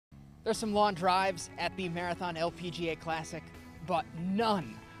There's some long drives at the Marathon LPGA Classic, but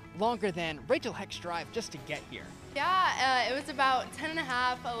none longer than Rachel Heck's drive just to get here. Yeah, it was about 10 and a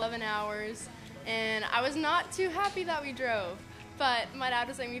half, 11 hours, and I was not too happy that we drove. But my dad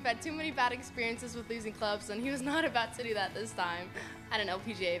was saying we've had too many bad experiences with losing clubs, and he was not about to do that this time at an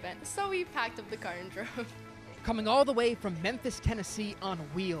LPGA event. So we packed up the car and drove. Coming all the way from Memphis, Tennessee on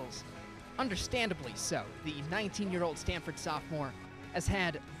wheels. Understandably so, the 19-year-old Stanford sophomore has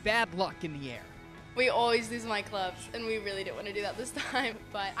had bad luck in the air. We always lose my clubs, and we really didn't want to do that this time.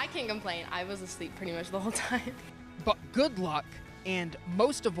 But I can't complain. I was asleep pretty much the whole time. But good luck, and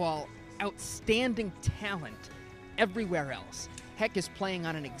most of all, outstanding talent everywhere else. Heck is playing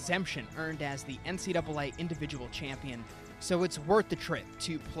on an exemption earned as the NCAA individual champion, so it's worth the trip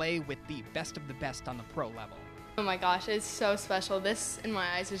to play with the best of the best on the pro level. Oh my gosh, it's so special. This, in my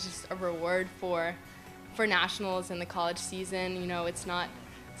eyes, is just a reward for nationals and the college season. You know, it's not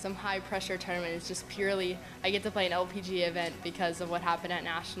some high-pressure tournament. It's just purely, I get to play an LPGA event because of what happened at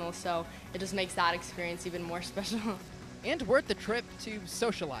nationals, so it just makes that experience even more special. And worth the trip to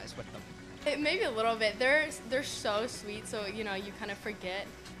socialize with them. It maybe a little bit. They're so sweet, so you know, you kind of forget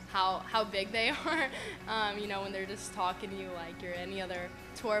how big they are. You know, when they're just talking to you like you're any other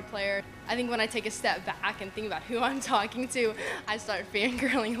tour player. I think when I take a step back and think about who I'm talking to, I start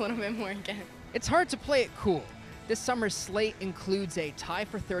fangirling a little bit more again. It's hard to play it cool. This summer's slate includes a tie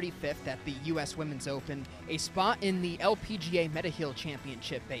for 35th at the U.S. Women's Open, a spot in the LPGA Mediheal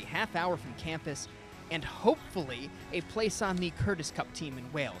Championship a half hour from campus, and hopefully a place on the Curtis Cup team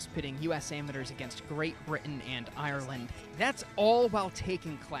in Wales, pitting U.S. amateurs against Great Britain and Ireland. That's all while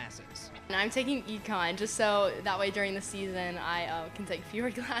taking classes. And I'm taking econ just so that way during the season I can take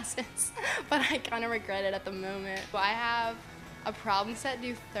fewer classes, but I kind of regret it at the moment. I have a problem set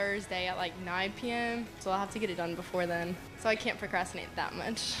due Thursday at like 9 p.m., so I'll have to get it done before then, so I can't procrastinate that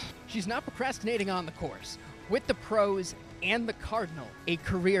much. She's not procrastinating on the course. With the pros and the Cardinal, a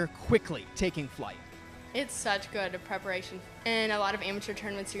career quickly taking flight. It's such good preparation. In a lot of amateur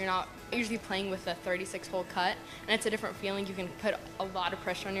tournaments, you're not usually playing with a 36-hole cut, and it's a different feeling. You can put a lot of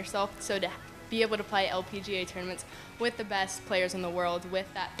pressure on yourself, so to be able to play LPGA tournaments with the best players in the world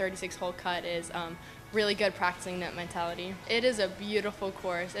with that 36-hole cut is really good practicing that mentality. It is a beautiful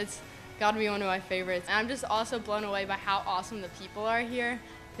course. It's got to be one of my favorites. And I'm just also blown away by how awesome the people are here.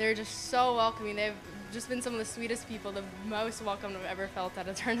 They're just so welcoming. They've just been some of the sweetest people, the most welcome I've ever felt at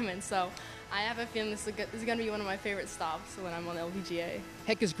a tournament. So I have a feeling this is going to be one of my favorite stops when I'm on the LPGA.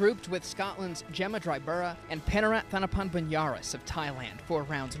 Heck is grouped with Scotland's Gemma Drybura and Penarat Thanapanbanyaris of Thailand for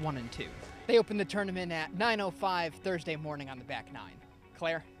rounds 1 and 2. They open the tournament at 9:05 Thursday morning on the back nine.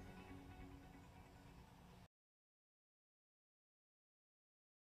 Claire?